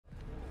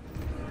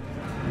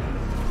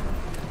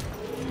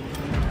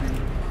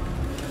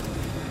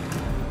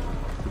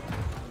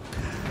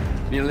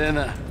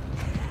Милена.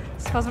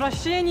 С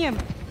возвращением,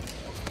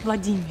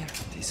 Владимир.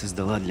 Ты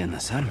создала для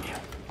нас армию?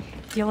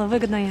 Дело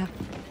выгодное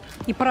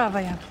и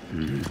правое.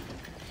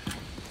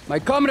 My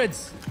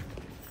comrades,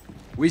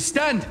 we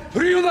stand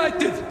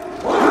reunited!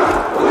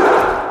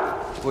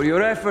 For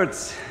your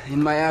efforts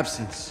in my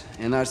absence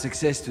and our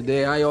success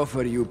today, I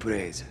offer you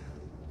praise.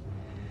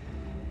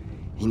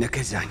 И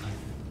наказание.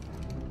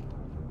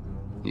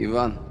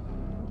 Иван,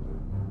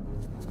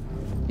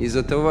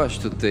 из-за того,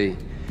 что ты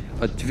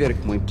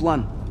отверг мой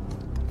план,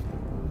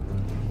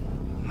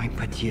 мы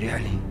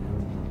потеряли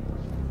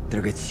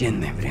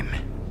драгоценное время.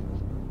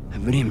 А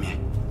время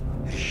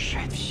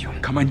решает все.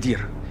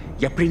 Командир,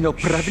 я принял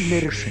правильное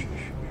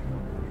решение.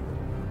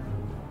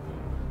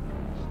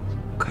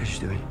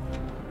 Каждый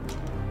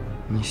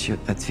несет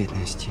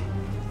ответственности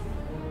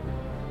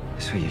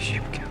за свои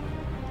ошибки.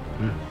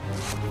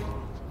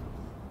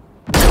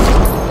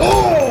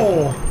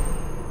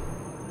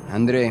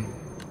 Андрей,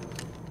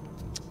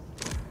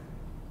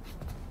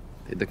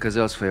 ты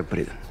доказал свою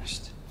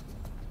преданность.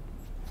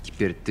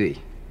 Теперь ты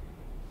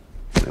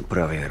моя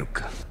правая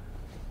рука.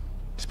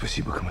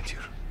 Спасибо, командир.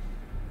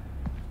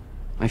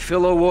 My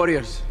fellow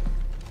warriors,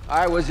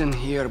 I wasn't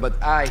here, but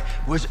I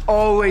was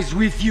always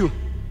with you.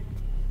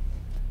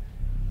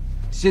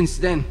 Since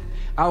then,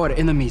 our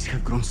enemies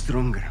have grown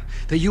stronger.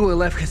 The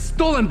ULF has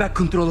stolen back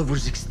control of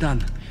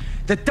Urzikstan.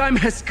 The time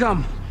has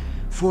come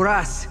for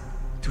us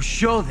to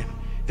show them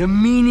the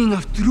meaning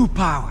of true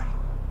power.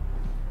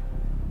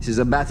 This is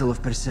a battle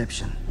of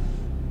perception.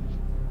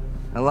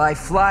 A lie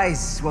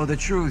flies while the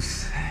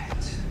truth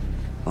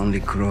only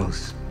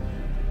grows.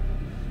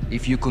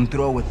 If you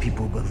control what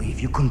people believe,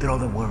 you control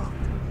the world.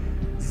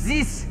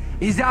 This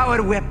is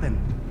our weapon.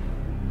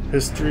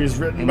 History is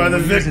written And by the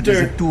we use it as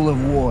victor. a tool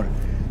of war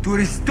to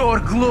restore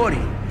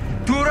glory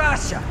to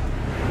Russia.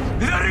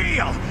 The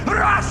real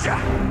Russia!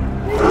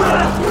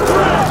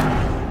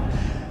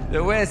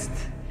 The West,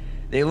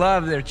 they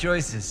love their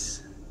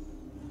choices.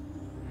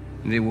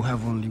 They will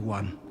have only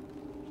one.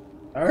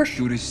 Harsh.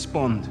 To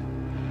respond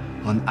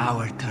on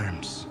our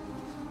terms.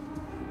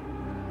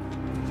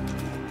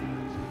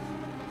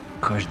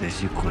 Каждая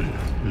секунда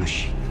на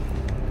счету.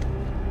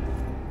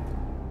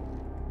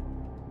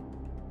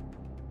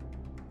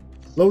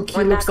 Low-key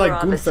When looks like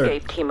Makarov Gunther.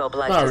 escaped, he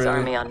mobilized Not his really.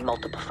 army on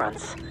multiple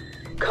fronts.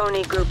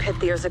 Kony Group hit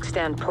the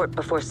Urzikstan port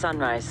before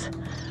sunrise.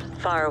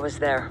 Farah was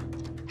there.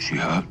 She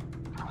hurt?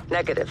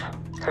 Negative.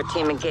 Her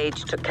team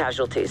engaged, took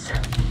casualties.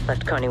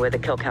 Left Kony with a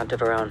kill count of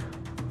her own.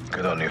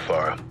 Good on you,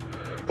 Farah.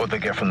 What'd they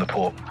get from the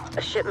port?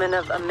 A shipment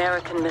of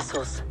American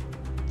missiles.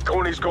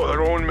 Kony's got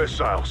their own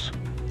missiles.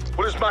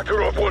 What does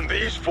Makarov want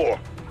these for?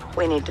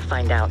 We need to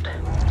find out.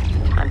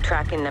 I'm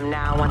tracking them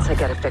now. Once I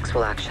get a fix,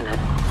 we'll action it.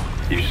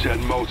 You said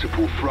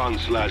multiple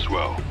fronts,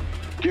 Laswell.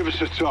 Give us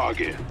a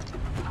target.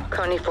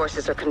 Kony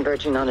forces are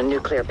converging on a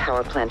nuclear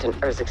power plant in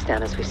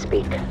Urzikstan as we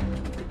speak.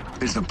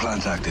 Is the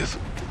plant active?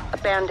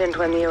 Abandoned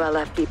when the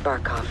ULF beat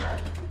Barkov.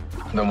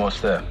 Then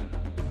what's there?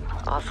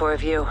 All four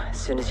of you, as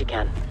soon as you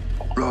can.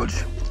 Rog,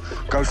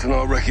 Ghost and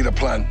I'll recce the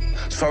plant.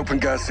 Soap and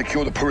gas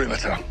secure the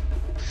perimeter.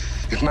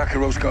 If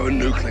Makarov's going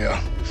nuclear,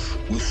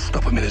 we'll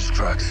stop him in his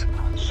tracks.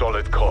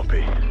 Solid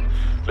copy.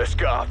 Let's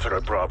get after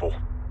it, Bravo.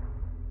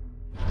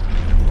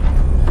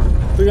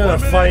 We're gonna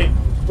fight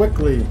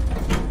quickly.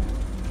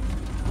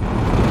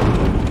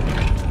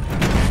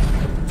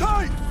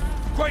 Tight!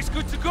 Quake's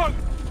good to go.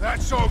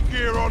 That's our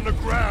gear on the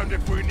ground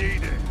if we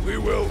need it. We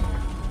will.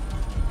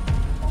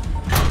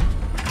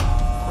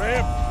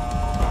 Ramp.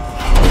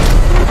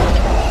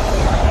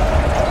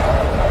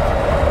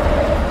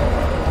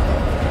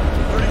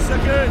 30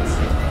 seconds.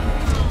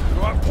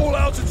 Right, full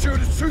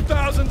altitude is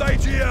 2,000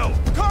 AGL.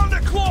 Kinda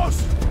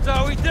close. That's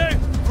how we do.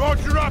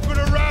 Roger up at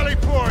a rally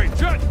point.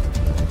 Jet.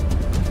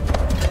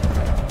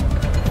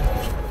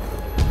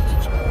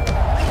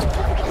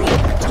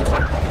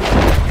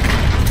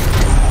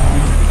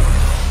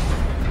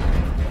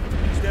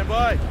 Stand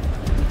by.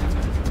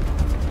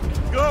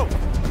 Go.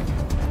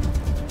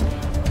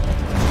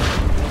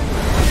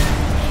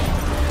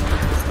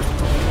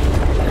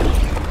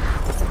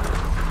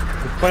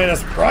 They're playing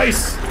us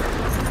Price.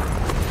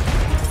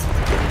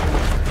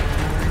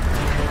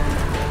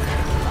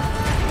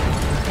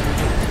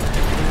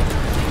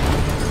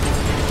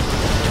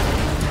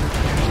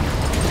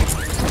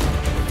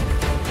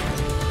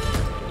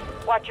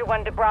 Watcher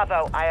 1 to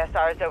Bravo,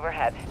 ISR is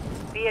overhead.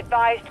 Be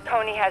advised,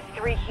 Kony has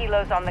 3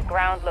 helos on the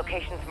ground,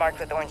 locations marked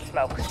with orange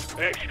smoke.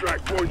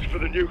 Extract points for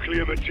the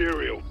nuclear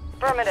material.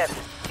 Affirmative.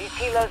 These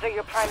helos are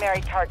your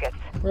primary targets.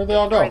 Where'd they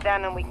all go? Destroy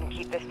them and we can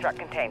keep this truck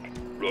contained.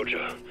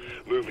 Roger.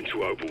 Moving to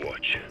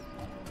Overwatch.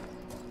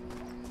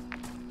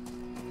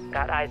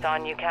 Got eyes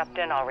on you,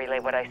 Captain. I'll relay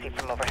what I see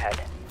from overhead.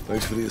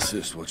 Thanks for the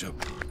assist, watch up.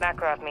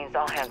 Makarov means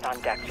all hands on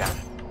deck, John.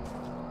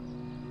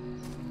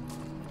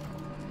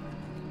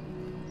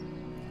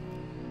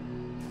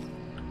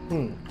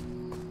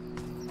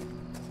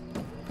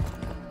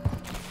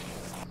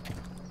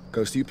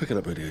 Ghost, are you picking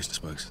up radiation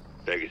spikes?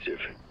 Negative.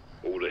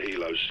 All the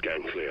helos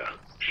scan clear.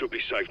 Should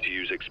be safe to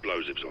use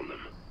explosives on them.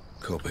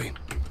 Copy.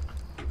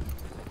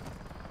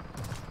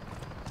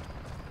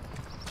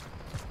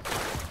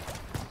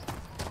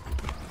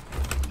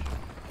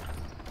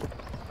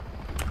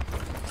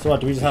 So what,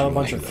 do we just have a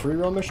bunch of free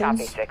roam Copy,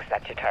 missions? 6.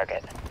 That's your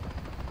target.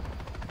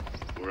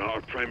 We're at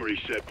our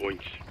primary set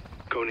points.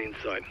 Coney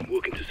inside,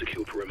 working to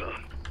secure perimeter.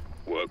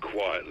 Work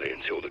quietly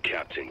until the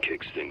captain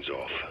kicks things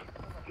off.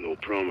 No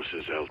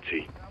promises,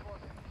 LT.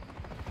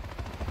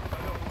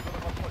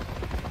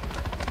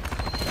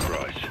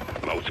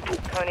 Price, multiple.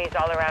 Coney's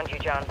all around you,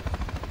 John.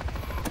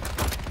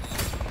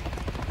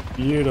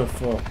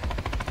 Beautiful.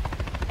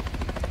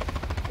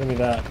 Give me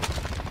that.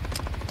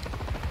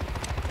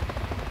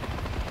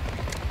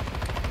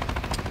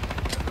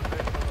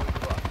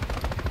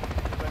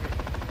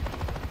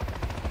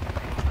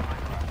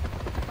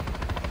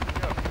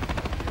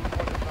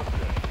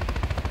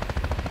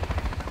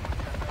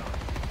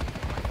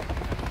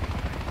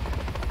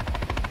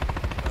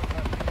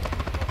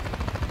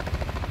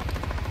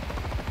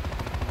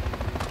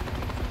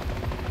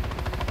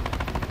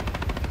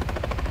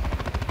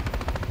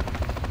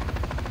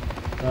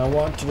 I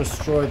want to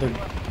destroy the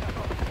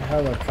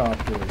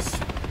helicopters.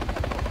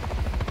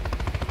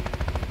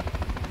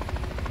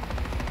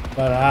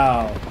 But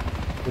how?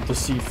 With the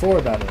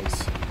C4, that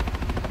is.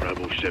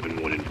 Bravo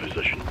 7-1 in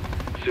position.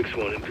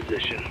 6-1 in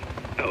position.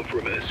 Out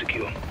perimeter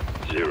secure.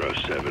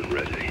 07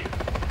 ready.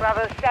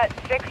 Bravo set.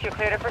 6, you're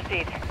clear to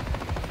proceed.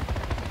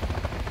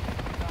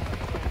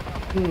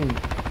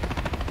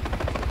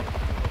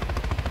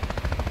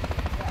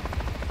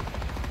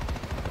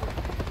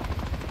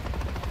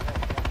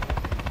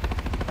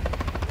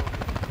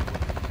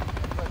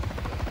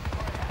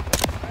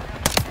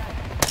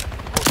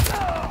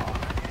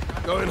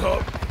 Going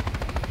hot.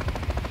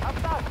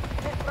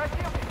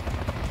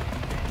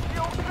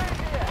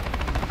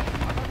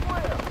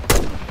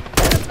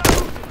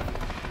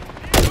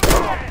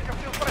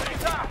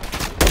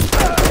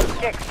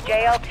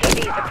 JLTV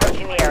is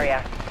approaching the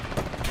area.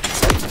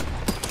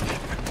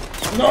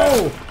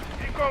 No!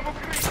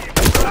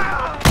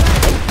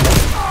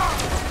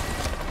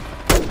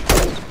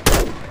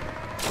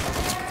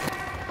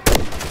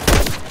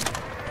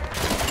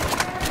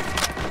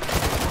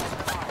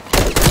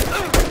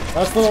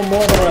 That's a little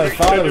more than what I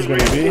thought it was going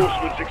to be.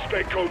 Reinforcements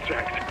expect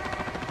contact.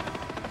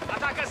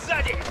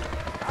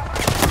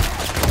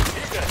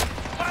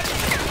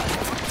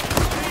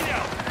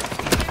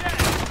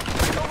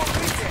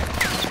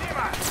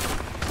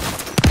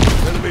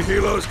 Enemy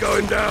helos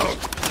going down.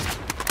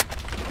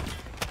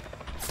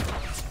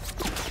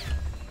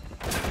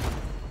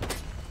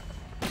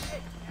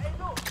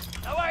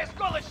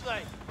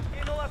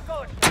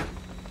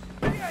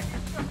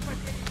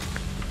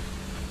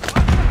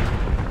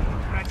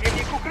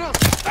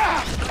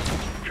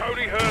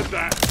 Cody heard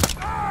that.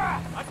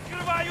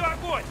 Открываю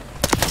огонь!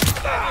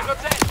 Вижу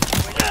цель!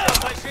 Мы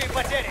несем большие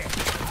потери!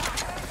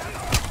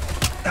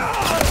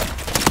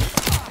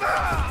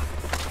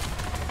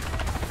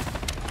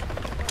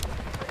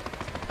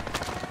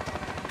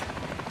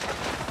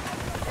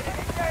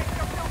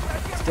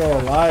 Still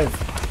alive.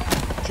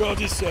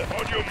 Charges set.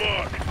 On your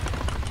mark.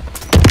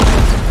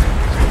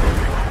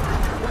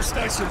 All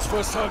stations,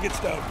 first target's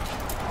down.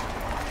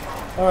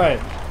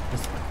 Alright.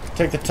 Let's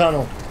take the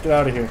tunnel. Get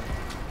out of here.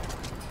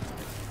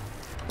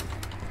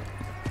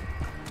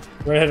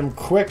 We're gonna hit them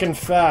quick and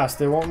fast.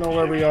 They won't know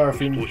where we are if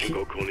we keep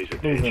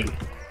moving.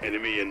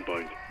 Enemy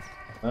inbound.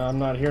 I'm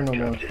not here no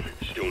more. Captain,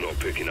 still not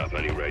picking up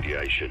any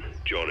radiation.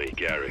 Johnny,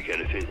 Garrick,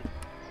 anything?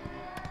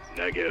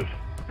 Negative.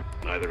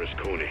 Neither is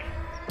Coney.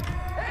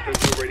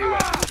 Send your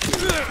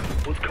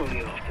radioactive. What's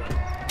Coney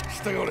after?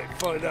 Stay on it,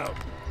 find out.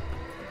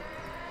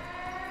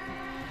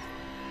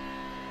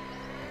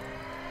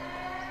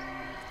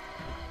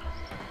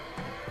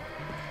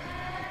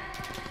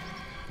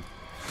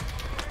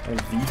 A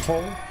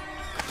VTOL?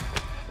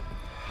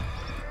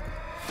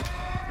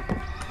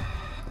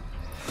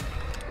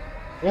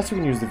 I guess we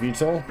can use the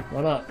VTOL.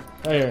 Why not?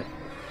 Right here.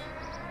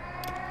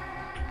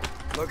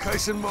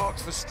 Location marked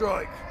for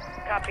strike.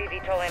 Copy,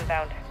 VTOL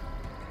inbound.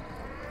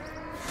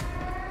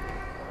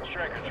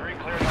 Striker 3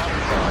 cleared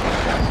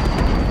out.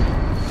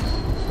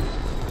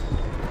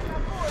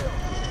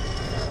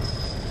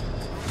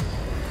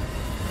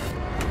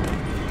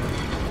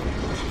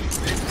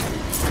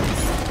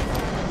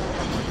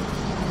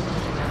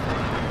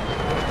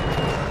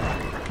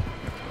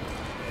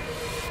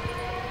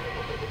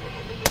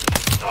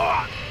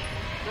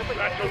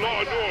 That's a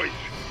lot of noise.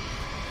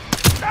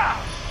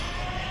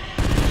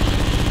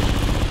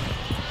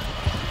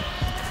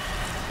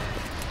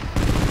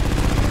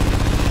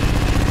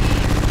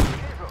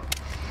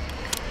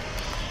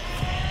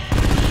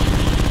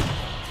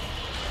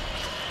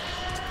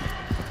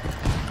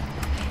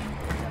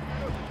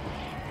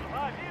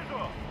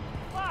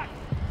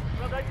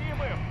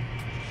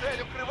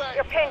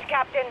 You're pinned,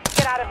 Captain.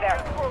 Get out of there.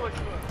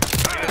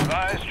 Be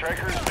advised,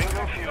 Striker's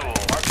bingo fuel.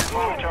 Mark your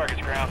glowing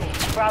targets, ground.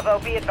 Bravo,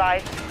 be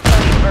advised.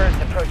 Tony birds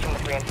approaching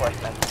with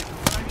reinforcements.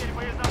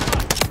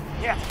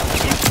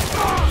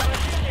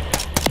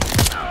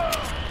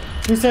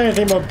 Who said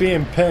anything about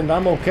being pinned?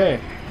 I'm okay.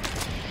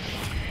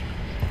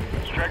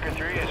 Striker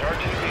 3 is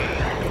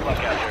R2D. Good luck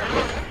out there.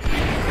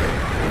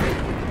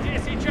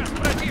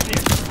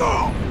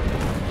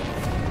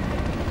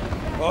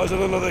 Eyes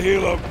on another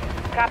helo.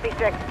 Copy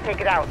 6,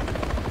 take it out.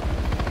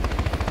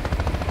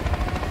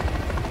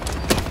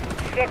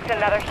 6,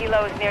 another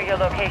helo is near your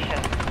location.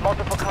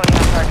 Multiple Coney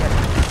on target.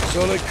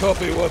 Solid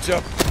copy, watch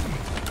up.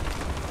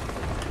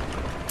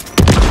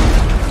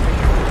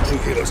 2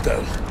 helos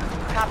down.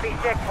 Copy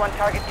 6, 1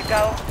 target to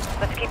go.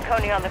 Let's keep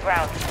Coney on the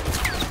ground.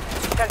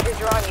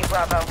 Sentries are on you,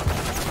 Bravo.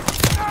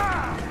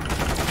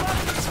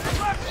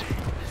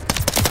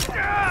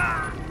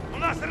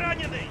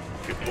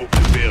 Get poked to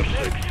bear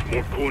 6.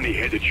 More Coney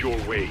headed your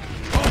way.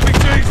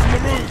 RPGs from the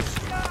roofs!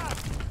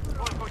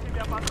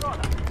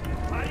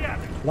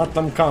 Let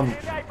them come.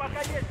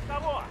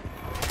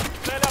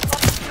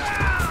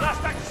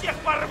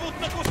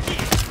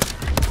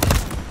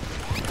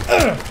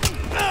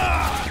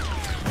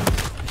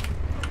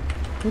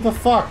 Who the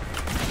fuck?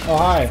 Oh,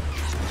 hi.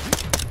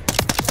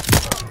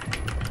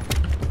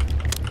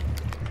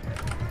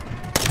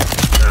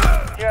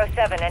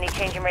 -07, any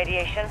change in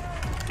radiation?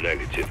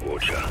 Negative,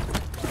 Watcher.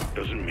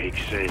 Doesn't make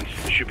sense.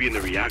 They should be in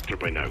the reactor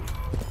by now.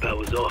 That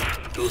was off.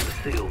 Those are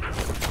sealed.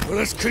 Well,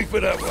 let's keep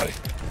it that way.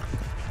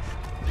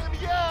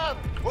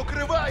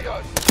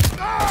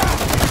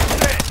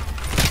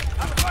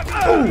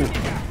 Ooh.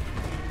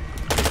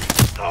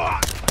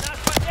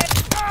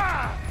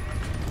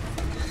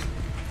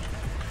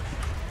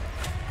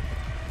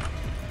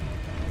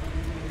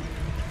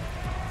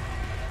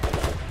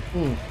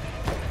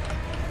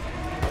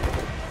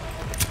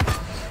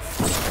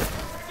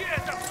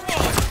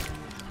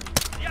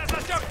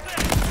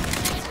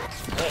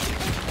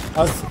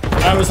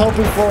 I was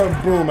hoping for a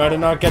boom. I did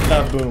not get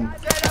that boom.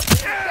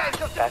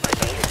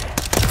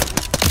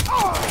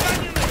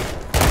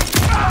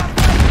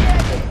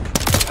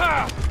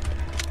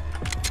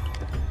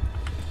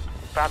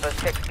 Bravo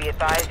 6, be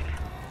advised.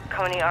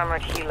 Coney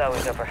armored helo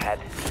is overhead.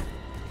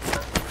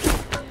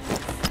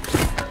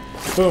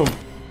 Boom.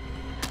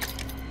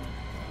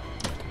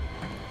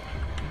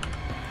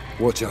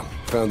 Watch out.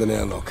 Found an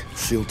airlock.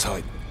 Sealed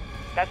tight.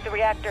 That's the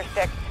Reactor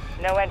 6.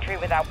 No entry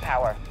without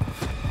power.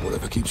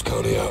 Whatever keeps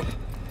Coney out.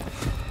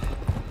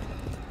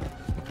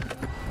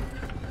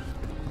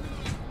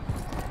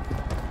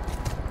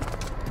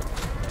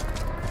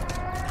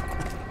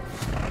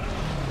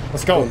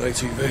 Let's go. On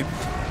ATV.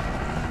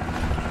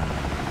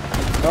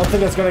 I don't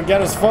think it's gonna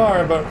get us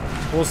far, but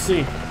we'll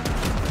see.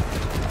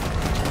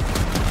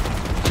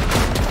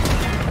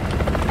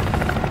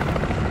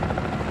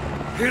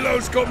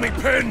 Helo's got me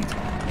pinned!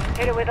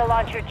 Hit it with a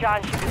launcher,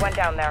 John. Should be one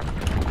down there.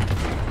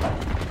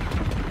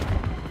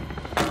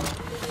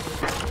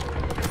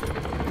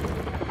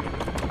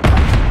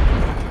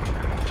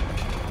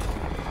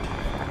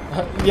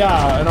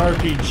 Yeah, an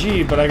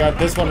RPG, but I got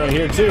this one right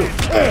here too.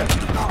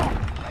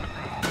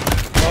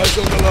 Eyes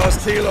on the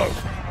last helo.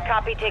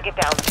 Copy, take it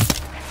down.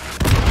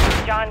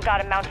 John got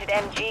a mounted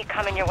MG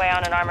coming your way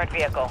on an armored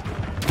vehicle.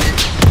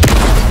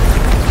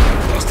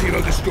 Last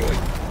helo destroyed.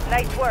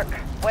 Nice work.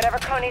 Whatever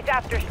Coney's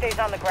after stays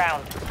on the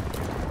ground.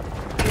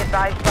 Be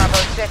advised, Bravo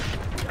 6.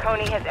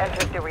 Coney has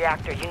entered the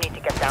reactor. You need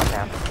to get down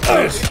there.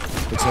 Yes.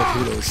 Looks like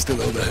helo is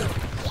still overhead.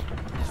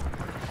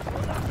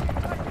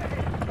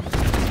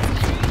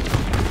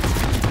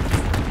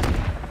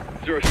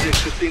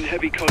 06 has seen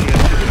heavy Coney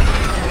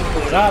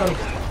activity. Got him.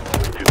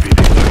 Could be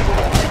the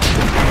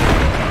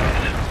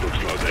looks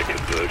like they're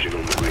converging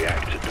on the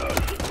reactor, Doug.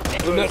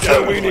 And that's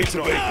where we need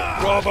to be.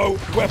 Bravo,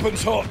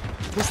 weapons hot.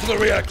 Push to the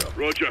reactor.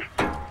 Roger.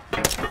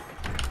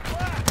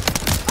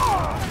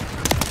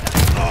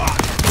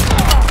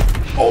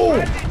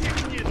 Oh!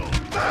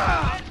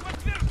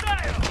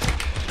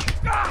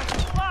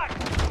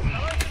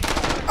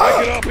 I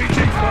can RPG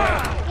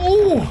fire.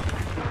 Oh!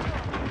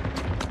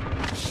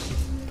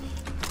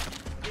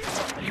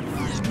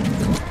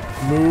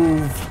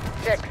 Move.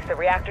 6, the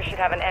reactor should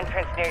have an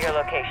entrance near your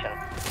location.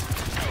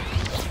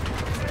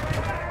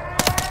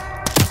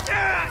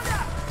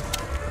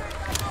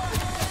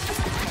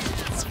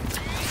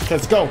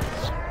 Let's go.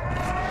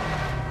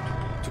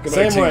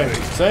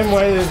 Same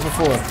way as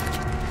before.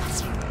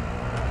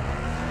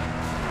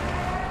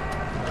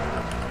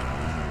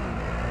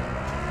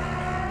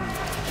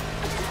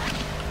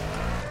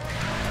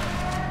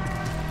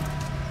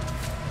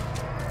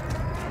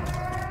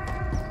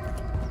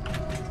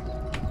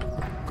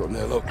 Got an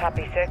airlock.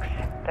 Copy 6,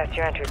 that's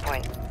your entry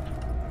point.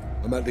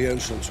 I'm at the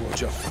entrance,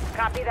 watch out.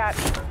 Copy that.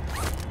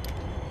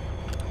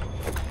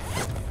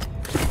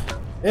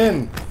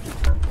 In.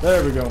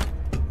 There we go.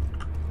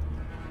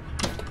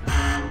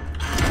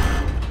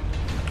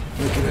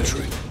 Making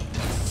entry.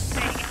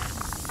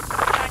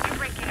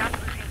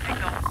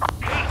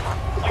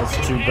 That's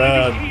too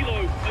bad. Helo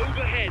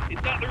overhead.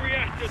 It's at the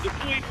reactor.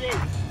 Deployed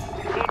rope.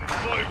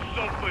 Find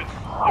something.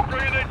 I'm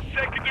bringing in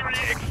secondary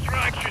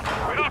extraction.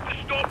 We have to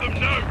stop them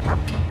now.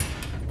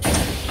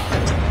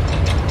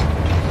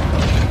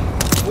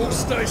 All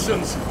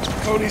stations.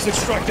 Coney's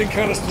extracting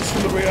canisters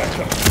from the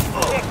reactor.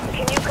 6,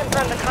 can you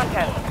confirm the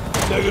contents?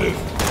 Negative.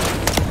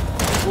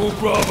 All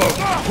Bravo.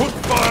 Put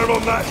fire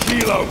on that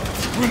helo.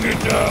 Bring it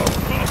down.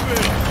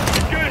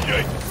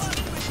 Engaging.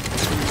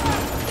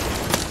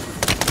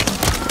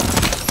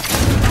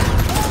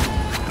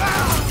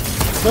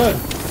 Good.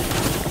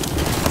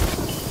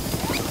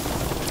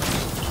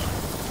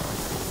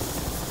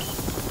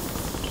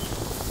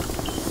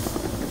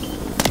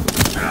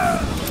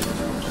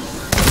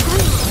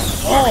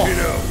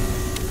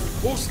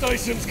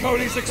 stations,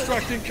 Coney's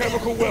extracting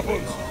chemical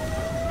weapons.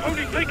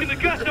 Coney's taking the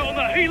gas out on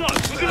that helo!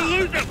 We're gonna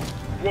lose him!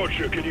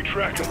 Roger, can you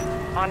track him?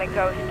 On it,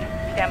 Ghost.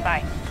 Stand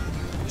by.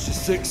 This is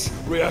 6.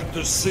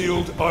 Reactor's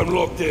sealed. I'm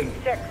locked in.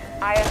 6.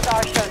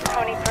 ISR shows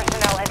Coney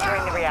personnel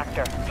entering the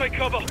reactor. Take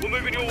cover, we're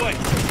moving your way.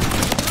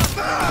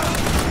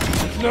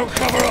 No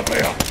cover up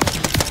here!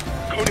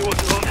 Coney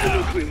wasn't after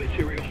nuclear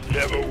material.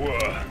 Never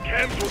were.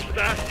 Cams were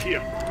stashed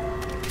here.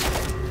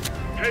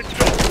 Heads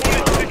up, one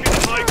is sticking to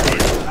high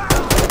ground.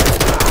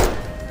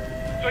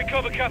 Take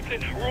cover,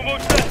 Captain. We're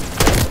almost there.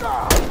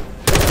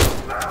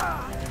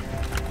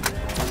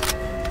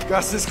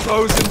 Gas is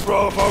closing,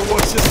 Bravo.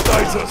 What's your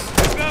status?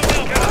 Now,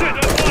 Captain,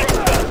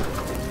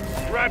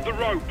 grab the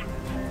rope.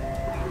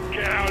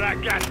 Get out of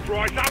that gas,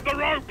 Bryce. Have the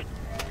rope!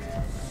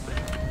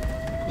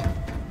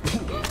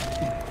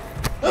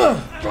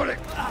 Got it.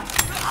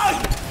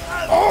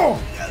 Oh!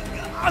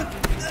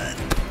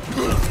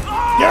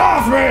 Get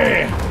off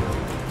me!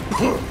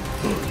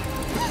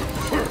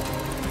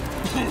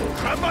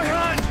 Grab my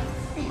hand!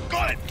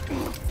 Got it!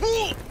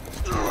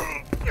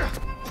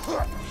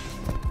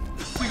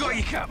 We got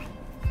you, Cap.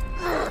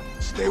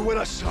 Stay with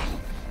us, son.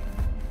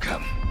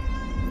 Cap.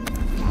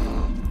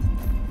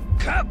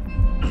 Cap!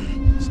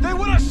 Stay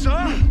with us,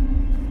 son!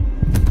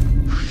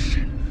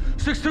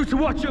 6-2 to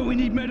Watcher, we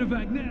need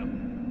medevac now.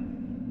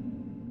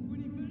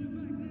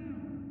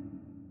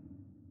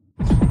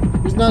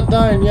 He's not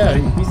dying yet.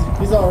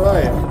 He's all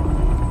right.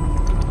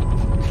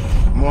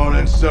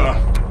 Morning, sir.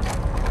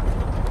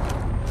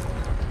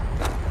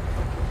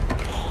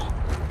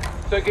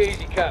 Take it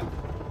easy, Cap.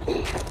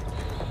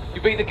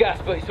 You beat the gas,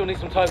 but you still need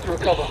some time to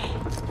recover.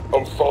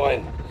 I'm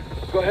fine.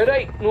 Got a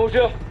headache?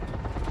 Nausea?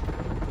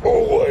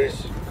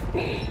 Always.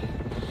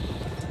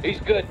 He's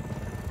good.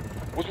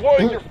 Was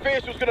worried your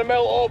face was gonna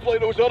melt off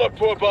like those other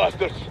poor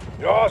bastards.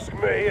 You ask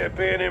me, it'd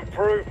be an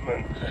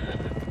improvement.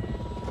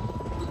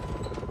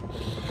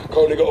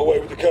 Coney got away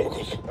with the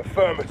chemicals.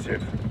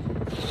 Affirmative.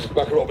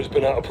 Makarov has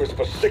been out of prison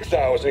for 6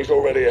 hours and he's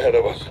already ahead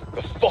of us.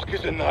 The fuck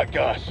is in that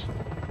gas?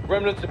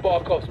 Remnants of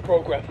Barkov's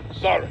program.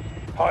 Sorry.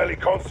 Highly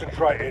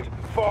concentrated,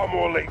 far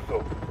more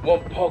lethal.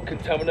 One pod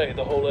contaminated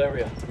the whole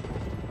area.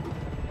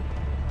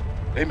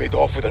 They made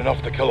off with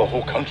enough to kill a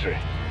whole country.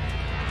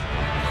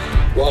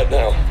 Right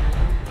now,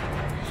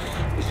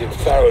 he's in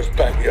Farrow's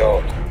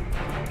backyard.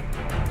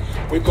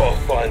 We've got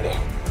to find her.